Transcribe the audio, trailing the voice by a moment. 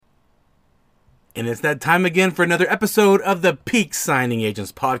And it's that time again for another episode of the Peak Signing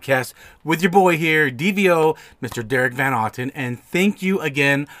Agents podcast with your boy here, DVO, Mr. Derek Van Otten. And thank you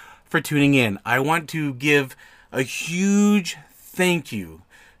again for tuning in. I want to give a huge thank you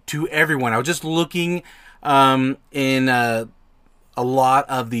to everyone. I was just looking in a lot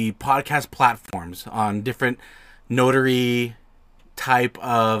of the podcast platforms on different notary type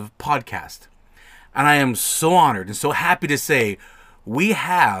of podcast. And I am so honored and so happy to say we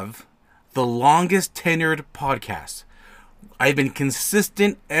have the longest tenured podcast. I've been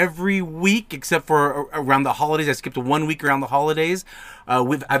consistent every week except for around the holidays. I skipped 1 week around the holidays.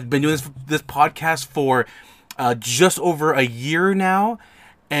 I've been doing this podcast for just over a year now,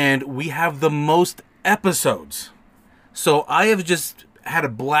 and we have the most episodes. So I have just had a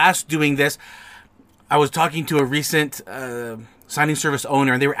blast doing this. I was talking to a recent signing service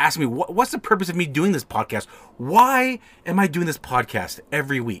owner, and they were asking me, what's the purpose of me doing this podcast? Why am I doing this podcast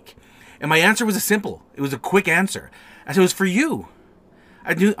every week? And my answer was simple. It was a quick answer. I said, it was for you.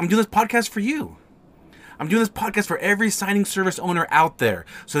 I'm doing this podcast for you. I'm doing this podcast for every signing service owner out there,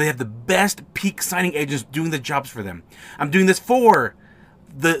 so they have the best peak signing agents doing the jobs for them. I'm doing this for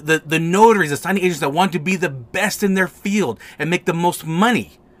the notaries, the signing agents that want to be the best in their field and make the most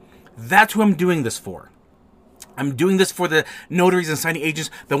money. That's who I'm doing this for. I'm doing this for the notaries and signing agents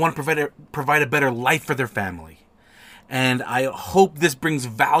that want to provide a better life for their family. And I hope this brings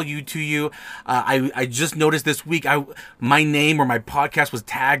value to you. I just noticed this week, my name or my podcast was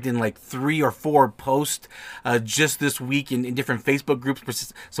tagged in like 3 or 4 posts just this week in different Facebook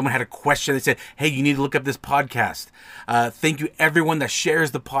groups. Someone had a question. They said, hey, you need to look up this podcast. Thank you, everyone that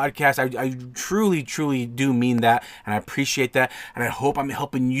shares the podcast. I truly, truly do mean that. And I appreciate that. And I hope I'm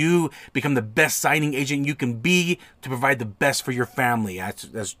helping you become the best signing agent you can be to provide the best for your family.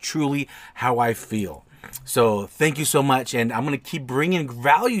 That's truly how I feel. So thank you so much, and I'm going to keep bringing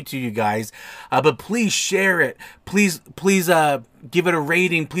value to you guys, but please share it. Please give it a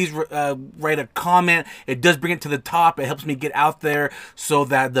rating. Please write a comment. It does bring it to the top. It helps me get out there so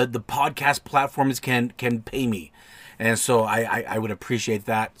that the podcast platforms can pay me, and so I would appreciate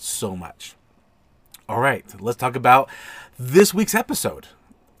that so much. All right, let's talk about this week's episode,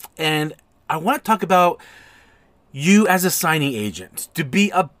 and I want to talk about you as a signing agent. To be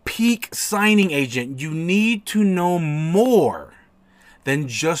a peak signing agent, you need to know more than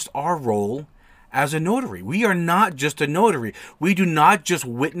just our role as a notary. We are not just a notary. We do not just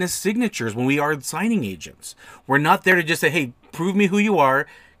witness signatures when we are signing agents. We're not there to just say, hey, prove me who you are.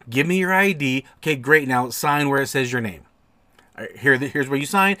 Give me your ID. Okay, great. Now sign where it says your name. Here's where you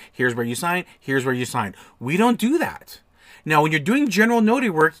sign. Here's where you sign. Here's where you sign. We don't do that. Now, when you're doing general notary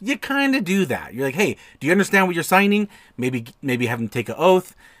work, you kind of do that. You're like, hey, do you understand what you're signing? Maybe have them take an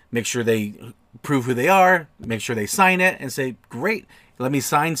oath, make sure they prove who they are, make sure they sign it, and say, great, let me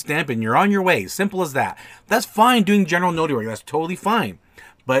sign, stamp, and you're on your way. Simple as that. That's fine doing general notary work. That's totally fine.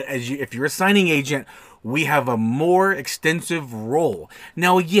 But if you're a signing agent, we have a more extensive role.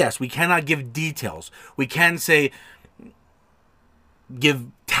 Now, yes, we cannot give details. We can say, give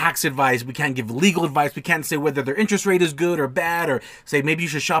tax advice. We can't give legal advice. We can't say whether their interest rate is good or bad, or say maybe you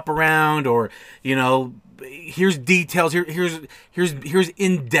should shop around, or here's details. Here's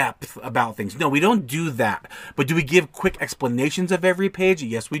in depth about things. No, we don't do that. But do we give quick explanations of every page?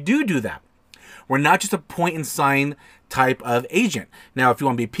 Yes, we do that. We're not just a point and sign type of agent. Now, if you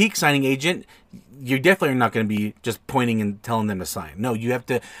want to be a peak signing agent, you definitely are not going to be just pointing and telling them to sign. No, you have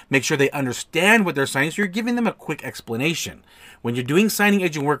to make sure they understand what they're signing, so you're giving them a quick explanation. When you're doing signing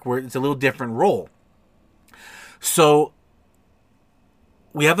agent work, where it's a little different role. So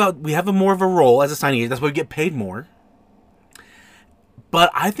we have a more of a role as a signing agent. That's why we get paid more.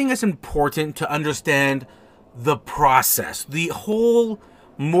 But I think it's important to understand the process, the whole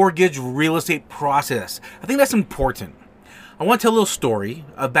mortgage real estate process. I think that's important. I want to tell a little story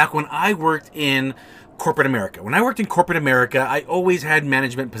of back when I worked in corporate America. When I worked in corporate America, I always had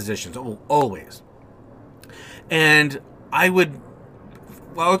management positions, always. And I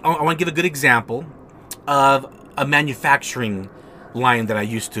want to give a good example of a manufacturing line that I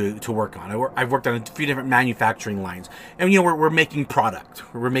used to work on. I've worked on a few different manufacturing lines. And, we're making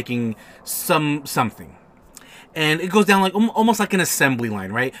product. We're making something. And it goes down like almost like an assembly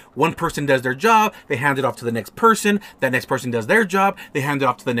line, right? One person does their job, they hand it off to the next person. That next person does their job, they hand it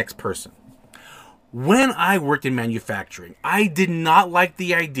off to the next person. When I worked in manufacturing, I did not like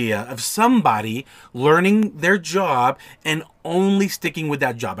the idea of somebody learning their job and only sticking with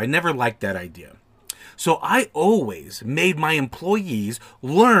that job. I never liked that idea. So I always made my employees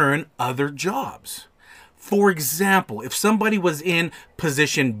learn other jobs. For example, if somebody was in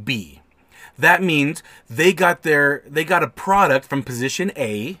position B, that means they got a product from position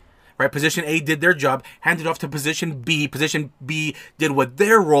A, right? Position A did their job, handed off to position B. Position B did what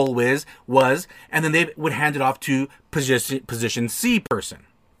their role was, and then they would hand it off to position C person.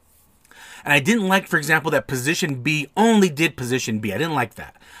 And I didn't like, for example, that position B only did position B. I didn't like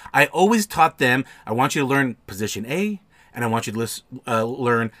that. I always taught them, I want you to learn position A, and I want you to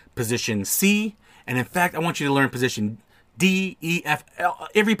learn position C, and in fact, I want you to learn position D, E, F, L,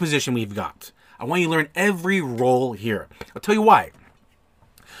 every position we've got. I want you to learn every role here. I'll tell you why.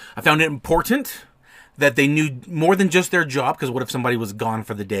 I found it important that they knew more than just their job, because what if somebody was gone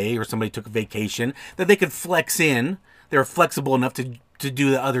for the day or somebody took a vacation, that they could flex in. They were flexible enough to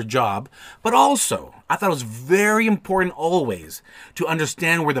do the other job. But also, I thought it was very important always to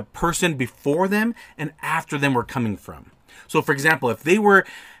understand where the person before them and after them were coming from. So, for example, if they were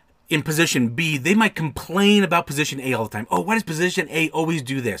in position B, they might complain about position A all the time. Oh, why does position A always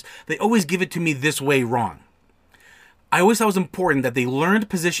do this? They always give it to me this way wrong. I always thought it was important that they learned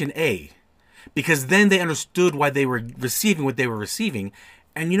position A, because then they understood why they were receiving what they were receiving.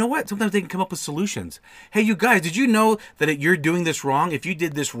 And you know what? Sometimes they can come up with solutions. Hey, you guys, did you know that you're doing this wrong? If you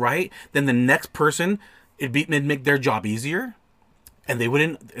did this right, then the next person, it'd make their job easier. And they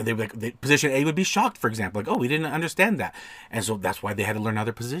wouldn't, position A would be shocked, for example. Like, oh, we didn't understand that. And so that's why they had to learn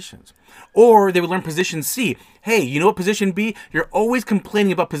other positions. Or they would learn position C. Hey, you know what, position B? You're always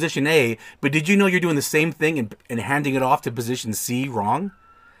complaining about position A, but did you know you're doing the same thing and handing it off to position C wrong?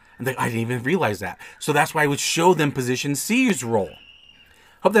 And I didn't even realize that. So that's why I would show them position C's role.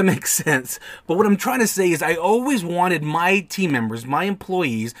 Hope that makes sense. But what I'm trying to say is I always wanted my team members, my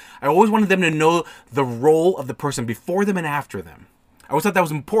employees, I always wanted them to know the role of the person before them and after them. I always thought that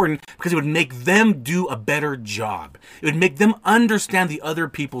was important because it would make them do a better job. It would make them understand the other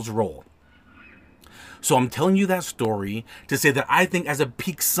people's role. So I'm telling you that story to say that I think as a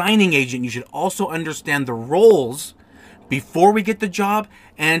peak signing agent, you should also understand the roles before we get the job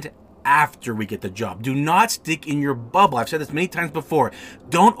and after we get the job. Do not stick in your bubble. I've said this many times before.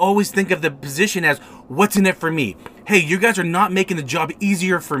 Don't always think of the position as what's in it for me. Hey, you guys are not making the job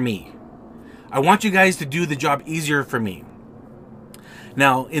easier for me. I want you guys to do the job easier for me.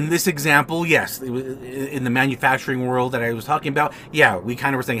 Now, in this example, yes, in the manufacturing world that I was talking about, yeah, we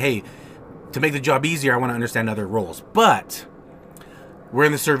kind of were saying, hey, to make the job easier, I want to understand other roles. But we're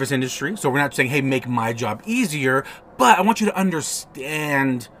in the service industry, so we're not saying, hey, make my job easier, but I want you to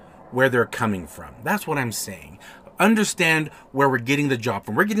understand where they're coming from. That's what I'm saying. Understand where we're getting the job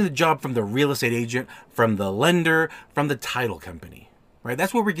from. We're getting the job from the real estate agent, from the lender, from the title company, right?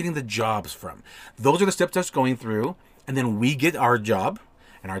 That's where we're getting the jobs from. Those are the steps that's going through, and then we get our job,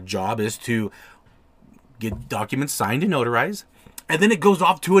 and our job is to get documents signed and notarized, and then it goes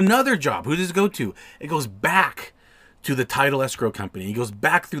off to another job. Who does it go to? It goes back to the title escrow company. It goes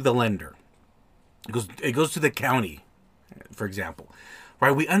back through the lender. It goes to the county, for example.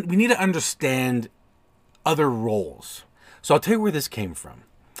 Right, we need to understand other roles. So I'll tell you where this came from.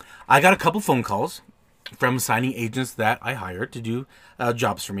 I got a couple phone calls from signing agents that I hired to do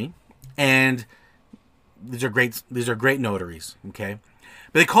jobs for me, and these are great notaries. Okay,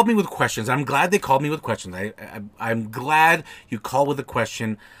 but they called me with questions. I'm glad they called me with questions. I'm glad you call with a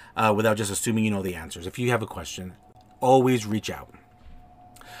question without just assuming you know the answers. If you have a question, always reach out.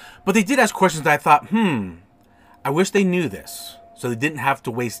 But they did ask questions that I thought, I wish they knew this, so they didn't have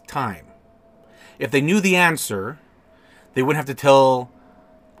to waste time. If they knew the answer, they wouldn't have to tell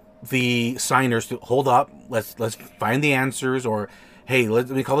the signers to hold up, let's find the answers, or hey, let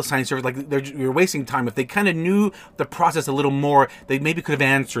me call the signing service. Like you're wasting time. If they kind of knew the process a little more, they maybe could have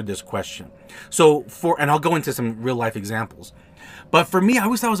answered this question. So and I'll go into some real life examples. But for me, I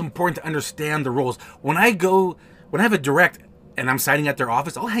always thought it was important to understand the roles. When I have a direct and I'm signing at their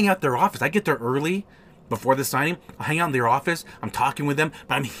office, I'll hang out at their office. I get there early. Before the signing, I'll hang out in their office. I'm talking with them,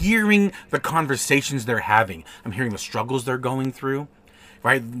 but I'm hearing the conversations they're having. I'm hearing the struggles they're going through,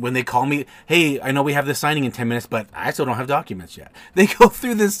 right? When they call me, hey, I know we have this signing in 10 minutes, but I still don't have documents yet. They go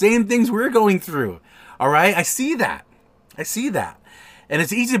through the same things we're going through, all right? I see that. And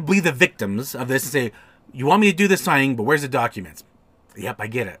it's easy to be the victims of this and say, you want me to do this signing, but where's the documents? Yep, I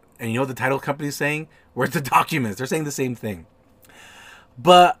get it. And you know what the title company is saying? Where's the documents? They're saying the same thing.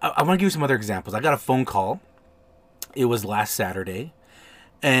 But I want to give you some other examples. I got a phone call. It was last Saturday.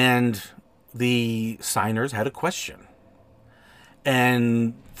 And the signers had a question.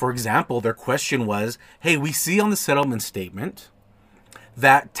 And, for example, their question was, hey, we see on the settlement statement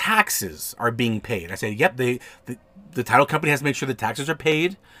that taxes are being paid. I said, yep, the title company has to make sure the taxes are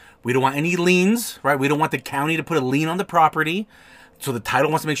paid. We don't want any liens, right? We don't want the county to put a lien on the property. So the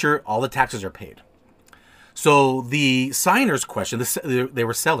title wants to make sure all the taxes are paid. So the signers' question, they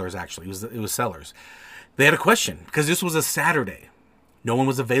were sellers actually, it was sellers. They had a question because this was a Saturday, No one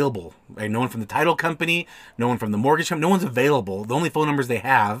was available. Right? No one from the title company, no one from the mortgage company, no one's available. The only phone numbers they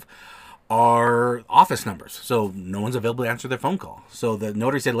have are office numbers. So no one's available to answer their phone call. So the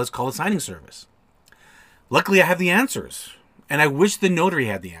notary said, let's call a signing service. Luckily, I have the answers. And I wish the notary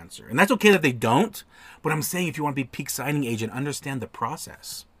had the answer. And that's okay that they don't. But I'm saying if you want to be peak signing agent, understand the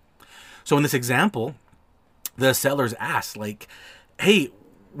process. So in this example, the sellers asked, like, hey,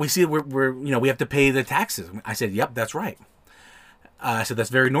 we see we have to pay the taxes. I said, yep, that's right. I said, that's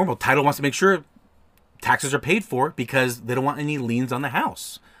very normal. Title wants to make sure taxes are paid for because they don't want any liens on the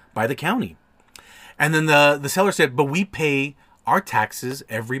house by the county. And then the seller said, but we pay our taxes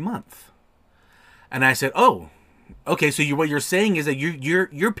every month. And I said, oh, okay, so what you're saying is that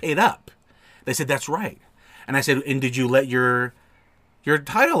you're paid up. They said, that's right. And I said, and did you let your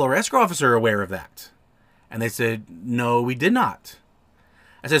title or escrow officer aware of that? And they said, no, we did not.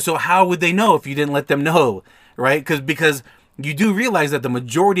 I said, so how would they know if you didn't let them know, right? Because you do realize that the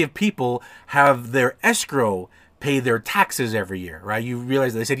majority of people have their escrow pay their taxes every year, right? You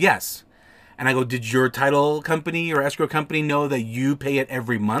realize that. They said, yes. And I go, did your title company or escrow company know that you pay it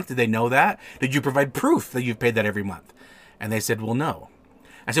every month? Did they know that? Did you provide proof that you've paid that every month? And they said, well, no.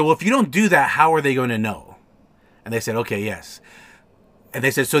 I said, well, if you don't do that, how are they going to know? And they said, okay, yes. And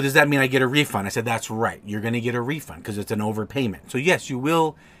they said, so does that mean I get a refund? I said, that's right. You're going to get a refund because it's an overpayment. So yes, you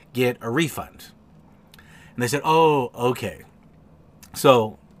will get a refund. And they said, oh, okay.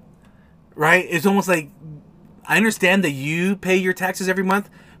 So, right? It's almost like, I understand that you pay your taxes every month,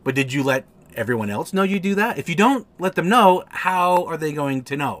 but did you let everyone else know you do that? If you don't let them know, how are they going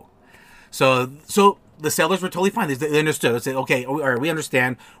to know? So the sellers were totally fine. They understood. They said, okay, all right, we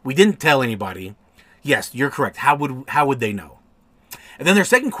understand. We didn't tell anybody. Yes, you're correct. How would they know? And then their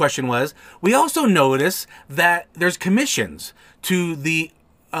second question was, we also notice that there's commissions to the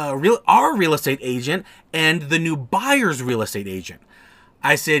our real estate agent and the new buyer's real estate agent.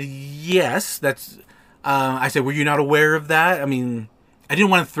 I said, yes, that's... I said, were you not aware of that? I mean, I didn't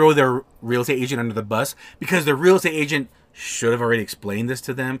want to throw their real estate agent under the bus because the real estate agent should have already explained this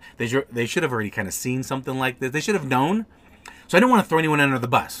to them. They should have already kind of seen something like this. They should have known. So I didn't want to throw anyone under the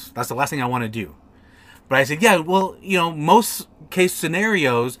bus. That's the last thing I want to do. But I said, yeah, well, most case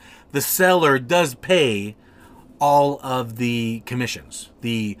scenarios, the seller does pay all of the commissions,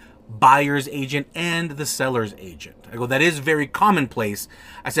 the buyer's agent and the seller's agent. I go, that is very commonplace.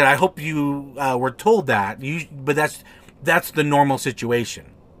 I said, I hope you were told that, but that's the normal situation.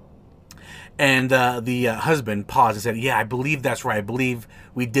 And the husband paused and said, yeah, I believe that's right. I believe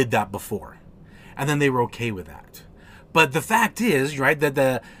we did that before. And then they were okay with that. But the fact is, right, that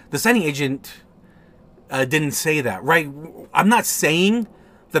the signing agent didn't say that, right? I'm not saying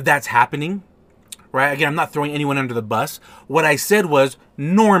that that's happening, right? Again, I'm not throwing anyone under the bus. What I said was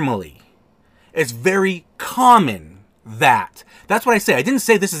normally. It's very common that. That's what I say. I didn't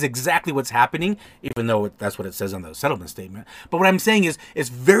say this is exactly what's happening, even though that's what it says on the settlement statement. But what I'm saying is it's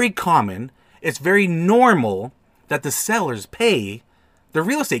very common, it's very normal that the sellers pay the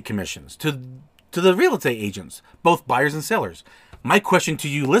real estate commissions to the real estate agents, both buyers and sellers. My question to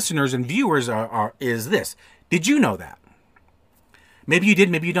you listeners and viewers is this. Did you know that? Maybe you did,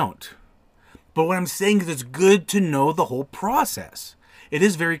 maybe you don't. But what I'm saying is it's good to know the whole process. It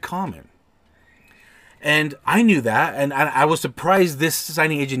is very common. And I knew that, and I was surprised this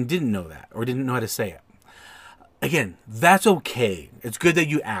signing agent didn't know that, or didn't know how to say it. Again, that's okay. It's good that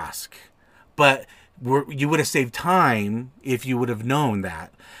you ask. But you would have saved time if you would have known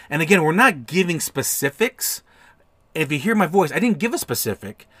that. And again, we're not giving specifics. If you hear my voice, I didn't give a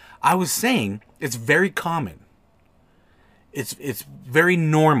specific. I was saying it's very common. It's very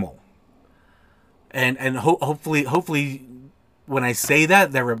normal. And hopefully when I say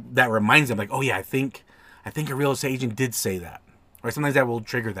that reminds them, like, oh yeah, I think a real estate agent did say that. Or sometimes that will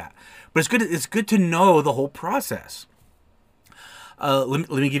trigger that. But it's good to know the whole process. Let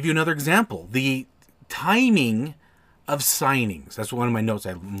me give you another example. The timing of signings. That's one of my notes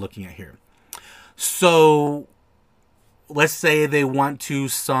I'm looking at here. So let's say they want to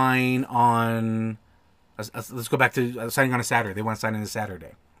sign on... Let's go back to signing on a Saturday. They want to sign on a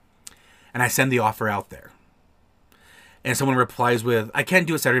Saturday. And I send the offer out there. And someone replies with, I can't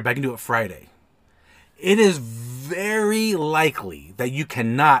do it Saturday, but I can do it Friday. It is very likely that you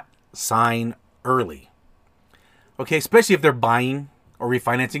cannot sign early. Okay, especially if they're buying or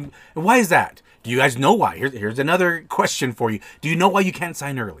refinancing. And why is that? Do you guys know why? Here's another question for you. Do you know why you can't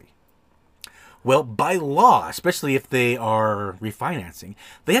sign early? Well, by law, especially if they are refinancing,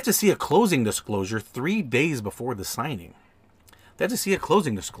 they have to see a closing disclosure 3 days before the signing. They have to see a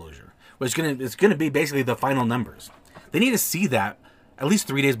closing disclosure, which is going to be basically the final numbers. They need to see that at least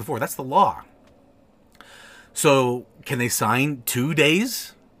 3 days before. That's the law. So can they sign 2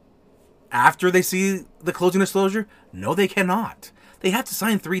 days after they see the closing disclosure? No, they cannot. They have to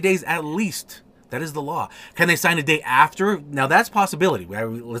sign 3 days at least. That is the law. Can they sign a day after? Now that's a possibility.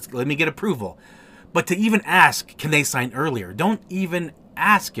 Let me get approval. But to even ask, can they sign earlier? Don't even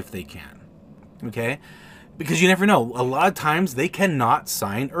ask if they can. Okay? Because you never know. A lot of times they cannot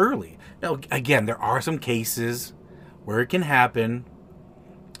sign early. Now, again, there are some cases where it can happen,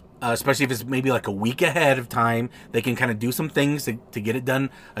 especially if it's maybe like a week ahead of time. They can kind of do some things to get it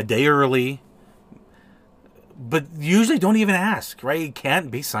done a day early. But usually don't even ask, right? It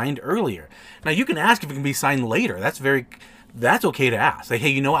can't be signed earlier. Now, you can ask if it can be signed later. That's okay to ask. Like,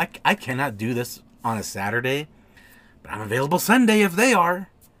 hey, I cannot do this on a Saturday, but I'm available Sunday if they are.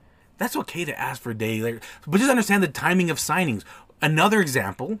 That's okay to ask for a day later. But just understand the timing of signings. Another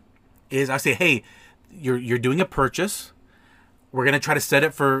example is I say, hey, you're doing a purchase. We're going to try to set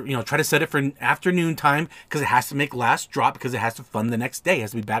it for afternoon time because it has to make last drop because it has to fund the next day. It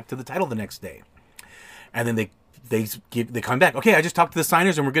has to be back to the title the next day. And then they come back. Okay, I just talked to the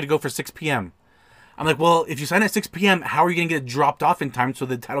signers and we're good to go for 6 p.m. I'm like, well, if you sign at 6 p.m., how are you going to get it dropped off in time so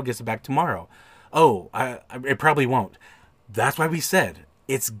the title gets it back tomorrow? Oh, it probably won't. That's why we said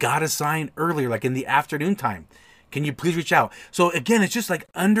it's got to sign earlier, like in the afternoon time. Can you please reach out? So again, it's just like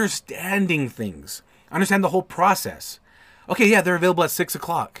understanding things. Understand the whole process. Okay, yeah, they're available at 6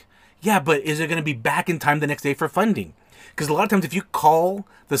 o'clock. Yeah, but is it going to be back in time the next day for funding? Because a lot of times if you call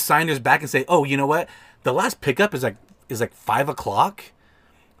the signers back and say, oh, you know what? The last pickup is like 5 o'clock.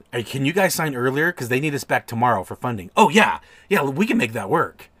 Can you guys sign earlier? Because they need us back tomorrow for funding. Oh, yeah, we can make that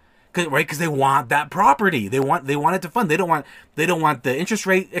work. Right? Because they want that property. They want it to fund. They don't want the interest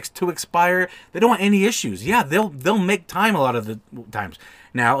rate to expire. They don't want any issues. Yeah, they'll make time a lot of the times.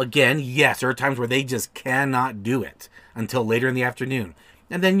 Now, again, yes, there are times where they just cannot do it until later in the afternoon.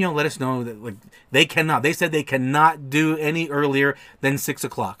 And then, let us know that like they cannot. They said they cannot do any earlier than 6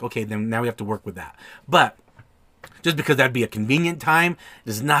 o'clock. Okay, then now we have to work with that. But just because that'd be a convenient time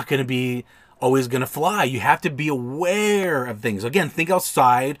is not going to be always going to fly. You have to be aware of things. Again, think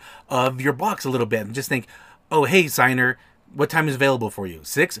outside of your box a little bit and just think, oh, hey, signer, what time is available for you?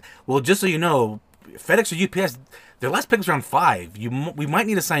 6? Well, just so you know, FedEx or UPS, their last pickup's around 5. We might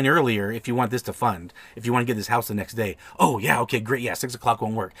need to sign earlier if you want this to fund, if you want to get this house the next day. Oh, yeah, okay, great. Yeah, 6 o'clock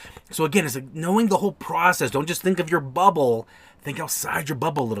won't work. So again, it's like knowing the whole process. Don't just think of your bubble. Think outside your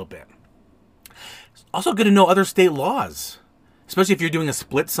bubble a little bit. It's also good to know other state laws, especially if you're doing a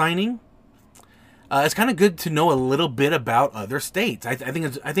split signing. It's kind of good to know a little bit about other states. I think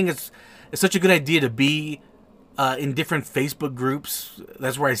it's such a good idea to be in different Facebook groups.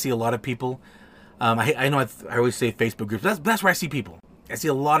 That's where I see a lot of people. I know I always say Facebook groups. That's where I see people. I see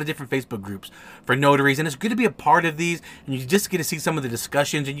a lot of different Facebook groups for notaries, and it's good to be a part of these. And you just get to see some of the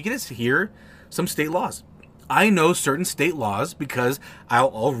discussions, and you get to hear some state laws. I know certain state laws because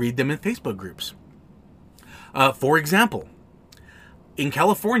I'll read them in Facebook groups. For example, in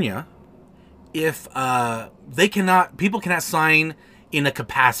California, if people cannot sign in a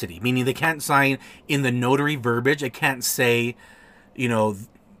capacity, meaning they can't sign in the notary verbiage. It can't say,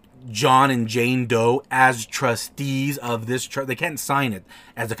 John and Jane Doe as trustees of this trust. They can't sign it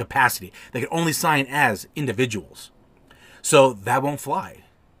as a capacity. They can only sign as individuals. So that won't fly.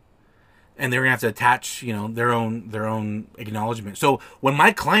 And they're gonna have to attach, their own acknowledgement. So when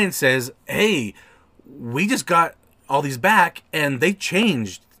my client says, "Hey, we just got all these back and they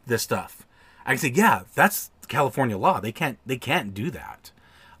changed this stuff," I can say, "Yeah, that's California law. They can't do that."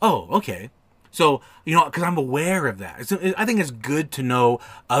 Oh, okay. So, because I'm aware of that. I think it's good to know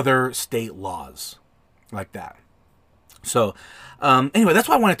other state laws like that. So, anyway, that's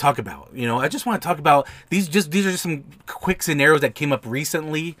what I want to talk about. I just want to talk about these are just some quick scenarios that came up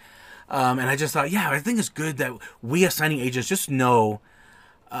recently. And I just thought, I think it's good that we as signing agents just know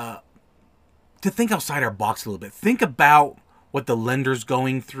to think outside our box a little bit. Think about what the lender's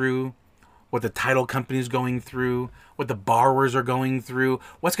going through, what the title company's going through, what the borrowers are going through,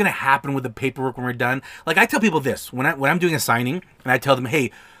 what's going to happen with the paperwork when we're done. Like I tell people this when I'm doing a signing, and I tell them,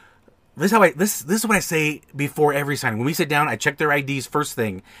 hey, this is what I say before every signing. When we sit down, I check their IDs first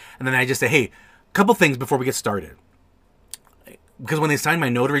thing, and then I just say, hey, a couple things before we get started. Because when they sign my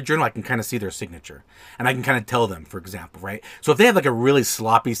notary journal, I can kind of see their signature. And I can kind of tell them, for example, right? So if they have like a really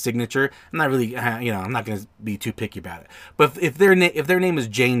sloppy signature, I'm not really, I'm not going to be too picky about it. But if their name is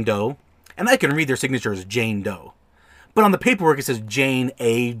Jane Doe, and I can read their signature as Jane Doe, but on the paperwork it says Jane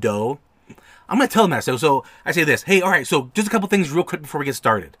A. Doe, I'm going to tell them that. So I say this, hey, all right, so just a couple things real quick before we get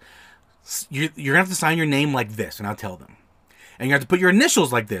started. You're going to have to sign your name like this, and I'll tell them. And you have to put your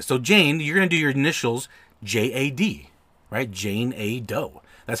initials like this. So Jane, you're going to do your initials J-A-D. Right? Jane A. Doe.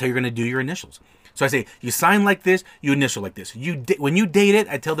 That's how you're going to do your initials. So I say, you sign like this, you initial like this. When you date it,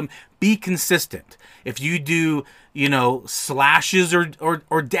 I tell them, be consistent. If you do, slashes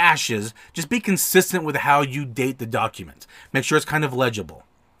or dashes, just be consistent with how you date the document. Make sure it's kind of legible.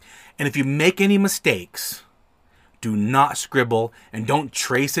 And if you make any mistakes, do not scribble and don't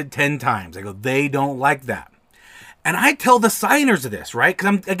trace it 10 times. I go, they don't like that. And I tell the signers this, right?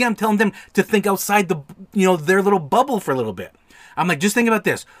 Because I'm telling them to think outside their little bubble for a little bit. I'm like, just think about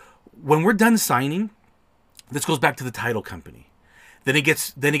this. When we're done signing, this goes back to the title company. Then it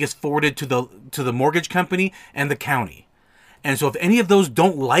gets forwarded to the mortgage company and the county. And so if any of those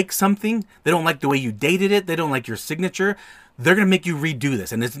don't like something, they don't like the way you dated it, they don't like your signature, they're going to make you redo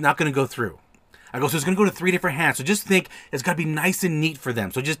this, and it's not going to go through. I go, so it's going to go to 3 different hands. So just think it's got to be nice and neat for them.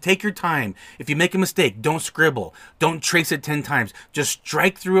 So just take your time. If you make a mistake, don't scribble. Don't trace it 10 times. Just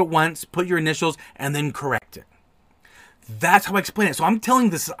strike through it once, put your initials, and then correct it. That's how I explain it. So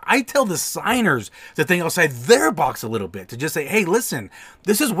I tell the signers to think outside their box a little bit, to just say, hey, listen,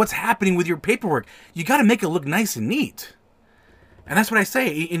 this is what's happening with your paperwork. You got to make it look nice and neat. And that's what I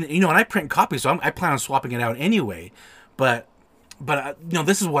say. And I print copies, so I plan on swapping it out anyway. But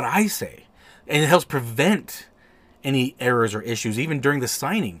this is what I say. And it helps prevent any errors or issues, even during the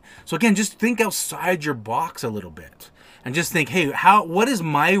signing. So again, just think outside your box a little bit. And just think, hey, what is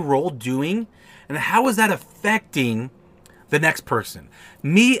my role doing? And how is that affecting the next person?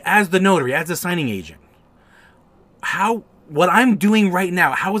 Me as the notary, as the signing agent. What I'm doing right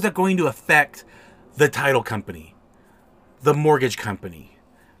now, how is that going to affect the title company, the mortgage company,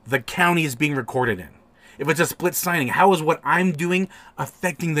 the county is being recorded in? If it's a split signing, how is what I'm doing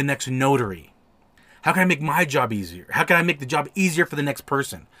affecting the next notary? How can I make my job easier? How can I make the job easier for the next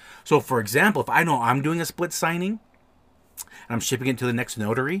person? So, for example, if I know I'm doing a split signing and I'm shipping it to the next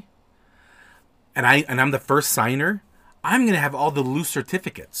notary, and I'm the first signer, I'm going to have all the loose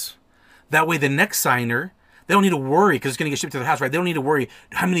certificates. That way, the next signer, they don't need to worry because it's going to get shipped to the house, right? They don't need to worry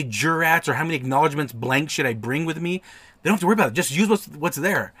how many jurats or how many acknowledgments blank should I bring with me. They don't have to worry about it. Just use what's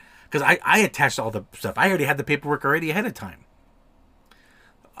there. Because I attached all the stuff. I already had the paperwork already ahead of time.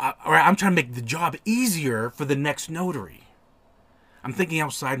 I'm trying to make the job easier for the next notary. I'm thinking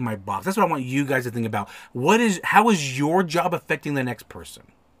outside my box. That's what I want you guys to think about. How is your job affecting the next person?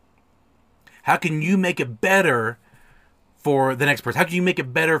 How can you make it better for the next person? How can you make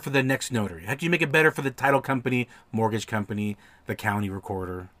it better for the next notary? How can you make it better for the title company, mortgage company, the county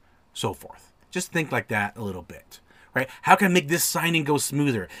recorder, so forth? Just think like that a little bit. Right? How can I make this signing go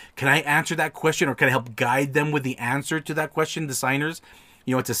smoother? Can I answer that question, or can I help guide them with the answer to that question, the signers?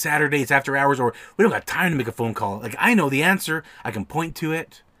 It's a Saturday, it's after hours, or we don't got time to make a phone call. Like, I know the answer. I can point to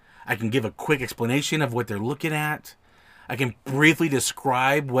it. I can give a quick explanation of what they're looking at. I can briefly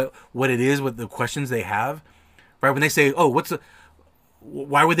describe what it is, what the questions they have. Right? When they say, oh,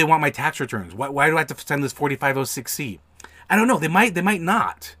 why would they want my tax returns? Why do I have to send this 4506C? I don't know. They might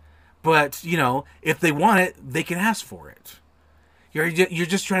not. But, if they want it, they can ask for it. You're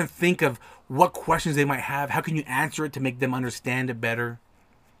just trying to think of what questions they might have. How can you answer it to make them understand it better?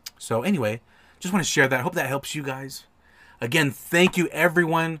 So anyway, just want to share that. I hope that helps you guys. Again, thank you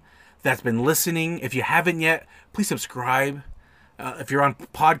everyone that's been listening. If you haven't yet, please subscribe. If you're on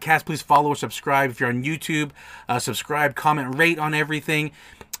podcast, please follow or subscribe. If you're on YouTube, subscribe, comment, rate on everything.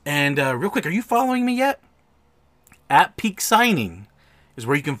 And real quick, are you following me yet? At Peak Signing is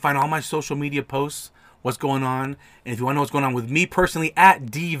where you can find all my social media posts, what's going on. And if you want to know what's going on with me personally, at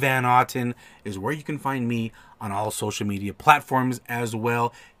D Van Otten is where you can find me on all social media platforms as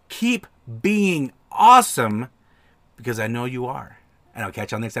well. Keep being awesome, because I know you are. And I'll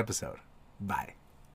catch you on the next episode. Bye.